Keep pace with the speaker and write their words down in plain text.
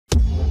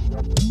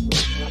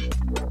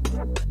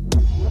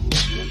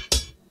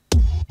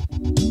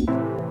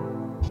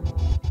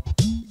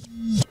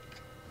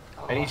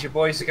I need you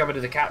boys to come into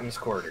the captain's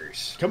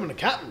quarters. Come in the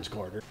captain's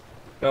quarter.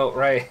 No,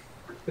 right.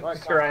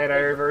 Ryan,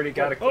 I've already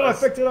got a quest. Oh, I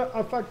fucked it up.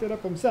 I fucked it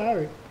up. I'm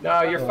sorry.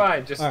 No, you're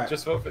fine. Just right.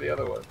 just vote for the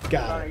other one.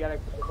 Got it.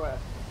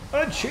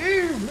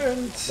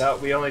 Achievement. No,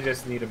 we only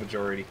just need a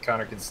majority.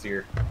 Connor can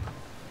steer.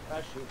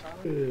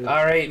 Shoot,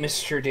 All right,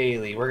 Mr.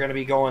 Daly, we're gonna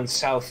be going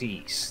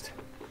southeast.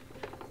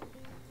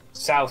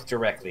 South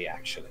directly,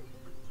 actually.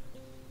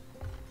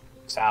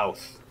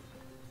 South.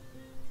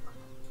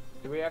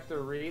 do we have to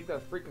read the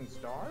freaking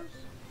stars?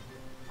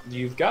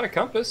 You've got a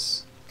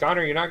compass.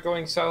 Connor, you're not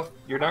going south.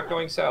 You're not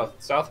going south.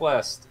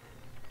 Southwest.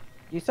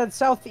 You said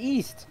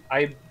southeast.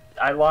 I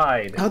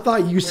lied. I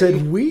thought you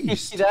said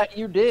west. That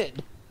you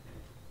did.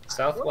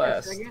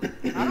 Southwest.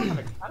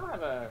 I don't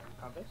have a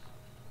compass.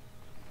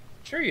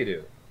 Sure you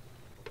do.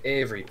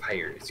 Every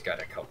pirate's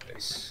got a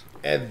compass.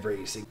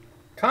 Every single.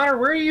 Connor,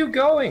 where are you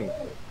going?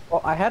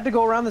 Well, I had to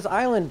go around this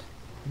island.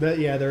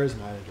 Yeah, there is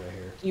an island right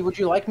here. Would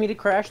you like me to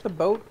crash the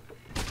boat?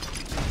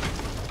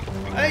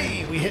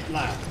 Hey, we hit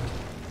land.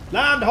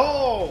 Land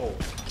ho!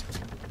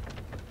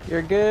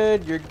 You're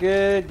good, you're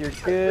good, you're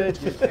good,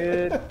 you're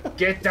good.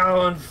 Get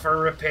down for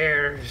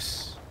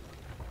repairs.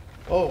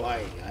 Oh,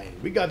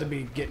 we got to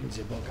be getting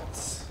the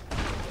buckets.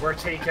 We're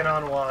taking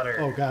on water.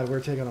 Oh god, we're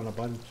taking on a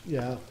bunch.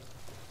 Yeah.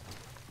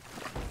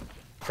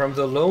 From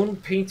the lone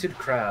painted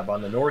crab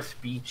on the north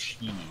beach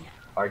ye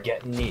are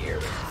getting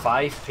near,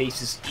 5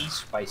 paces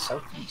east by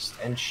southeast,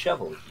 and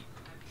shovel ye.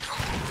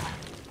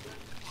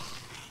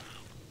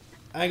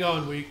 Hang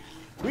on, we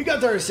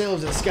got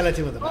ourselves a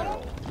skeleton with a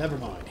barrel. Never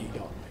mind, he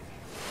got me.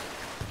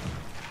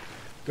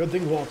 Good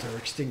thing Walter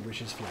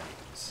extinguishes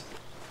flames.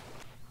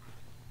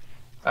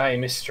 Aye,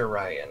 Mr.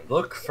 Ryan,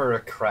 look for a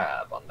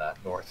crab on that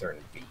northern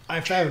beach.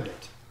 I found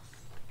it.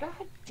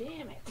 God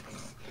damn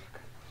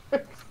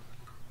it.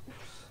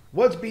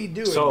 What's B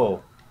doing?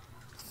 So,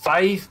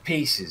 5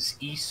 paces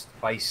east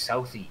by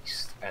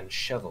southeast, and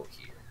shovel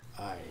here.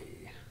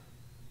 Aye.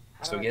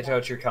 So get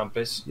out your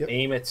compass, Yep.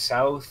 aim it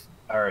south,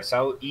 or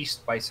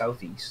southeast by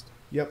southeast.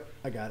 Yep,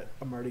 I got it.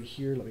 I'm already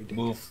here. Let me do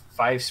Move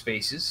 5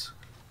 spaces.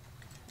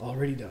 it.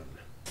 Already done.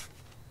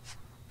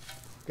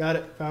 Got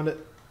it. Found it.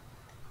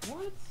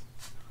 What?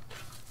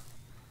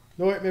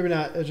 No, wait, maybe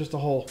not. It's just a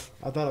hole.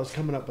 I thought it was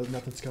coming up, but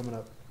nothing's coming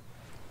up.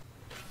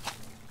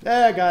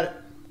 Yeah, I got it.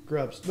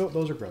 Grubs. No,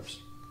 those are grubs.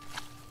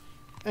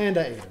 And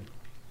I ate them.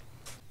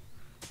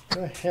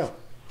 The hell?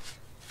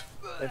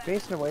 They're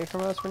facing away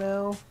from us for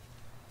now.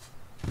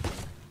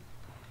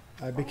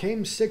 I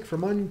became sick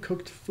from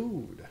uncooked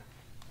food.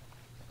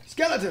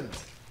 Skeleton!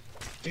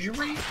 Did you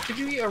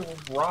eat a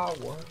raw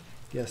one?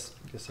 Yes,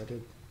 yes I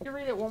did. Can you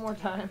read it one more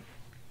time?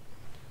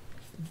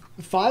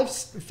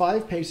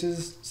 5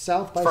 paces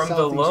south by From southeast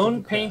the of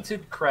lone crab.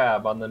 painted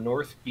crab on the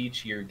north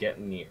beach you're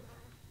getting near.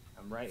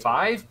 I'm right.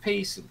 5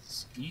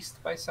 paces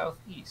east by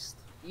southeast.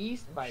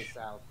 East by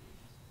south.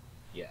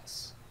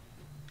 Yes.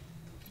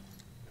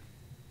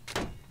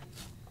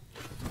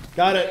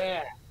 Got it.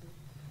 Yeah.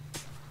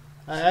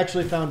 I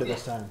actually found it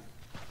this time.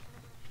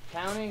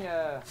 Counting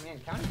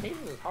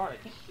pages is hard. I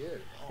can't do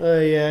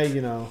it. Yeah,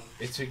 you know.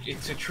 It's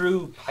a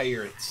true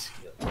pirate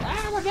skill.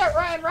 Ah, watch out,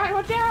 Ryan! Ryan,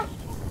 watch out!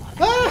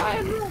 Ah!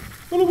 Ryan, run.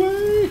 Run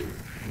away!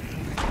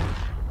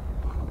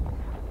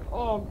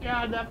 Oh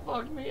god, that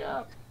fucked me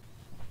up.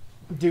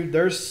 Dude,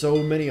 there's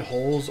so many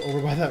holes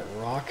over by that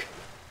rock.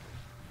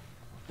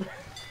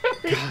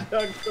 We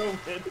dug so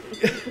many.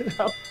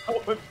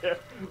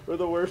 We're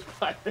the worst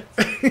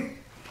pirates.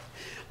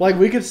 Like,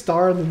 we could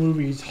star in the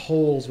movies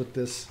Holes with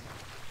this.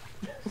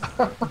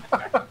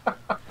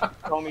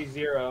 Call me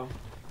Zero.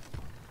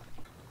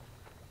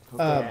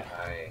 Not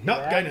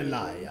gonna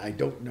lie, I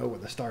don't know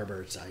what the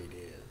starboard side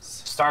is.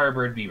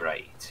 Starboard be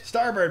right.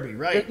 Starboard be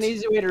right. There's an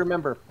easy way to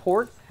remember.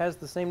 Port has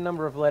the same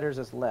number of letters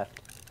as left.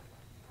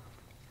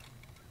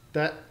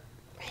 That,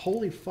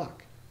 holy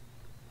fuck.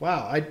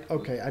 Wow,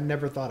 okay, I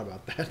never thought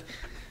about that.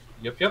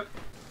 Yep.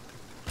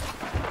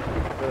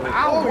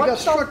 Oh, we got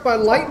struck by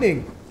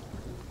lightning.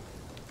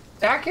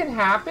 That can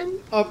happen.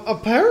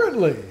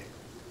 Apparently.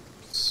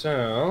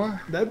 So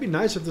That'd be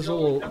nice if this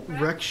little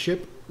wreck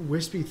ship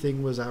wispy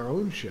thing was our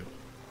own ship.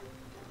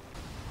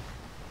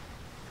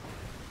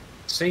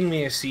 sing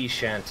me a sea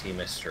shanty,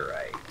 Mr.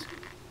 Right.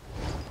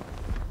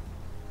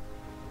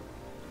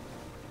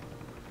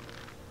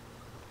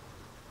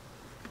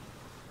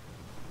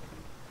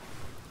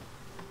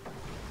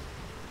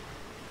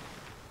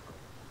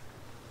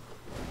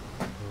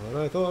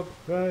 But I thought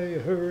I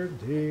heard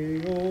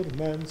the old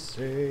man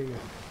say,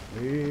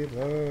 "Leave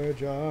her,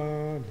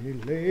 Johnny,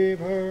 leave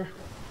her.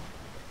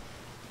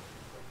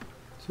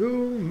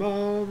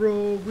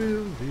 Tomorrow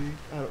we'll leave."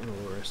 I don't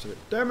know the rest of it.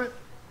 Damn it.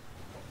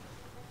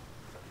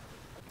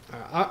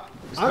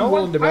 I'm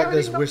willing to bet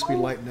this wispy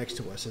light next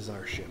to us is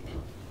our ship.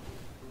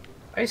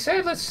 I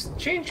said let's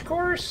change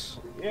course.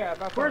 Yeah,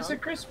 about Where's the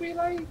crispy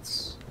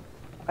lights?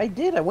 I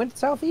did. I went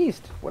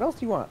southeast. What else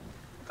do you want?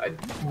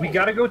 We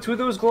gotta go to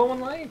those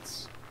glowing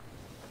lights.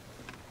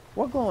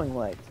 What glowing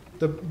lights?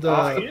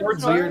 Off the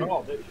port side? weird,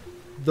 Oh, dude.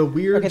 the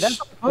weird. Okay,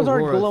 those are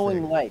aurora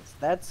glowing thing. lights.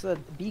 That's a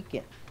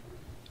beacon.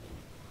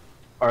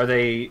 Are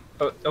they?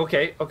 Oh,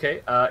 okay,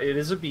 okay. It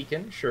is a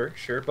beacon, sure,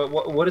 sure. But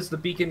what is the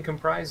beacon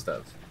comprised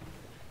of?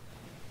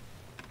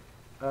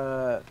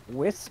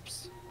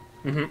 Wisps.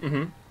 Mm-hmm.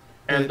 Mm-hmm.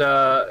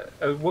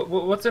 And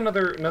what's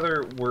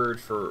another word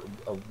for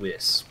a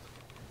wisp?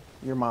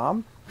 Your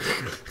mom.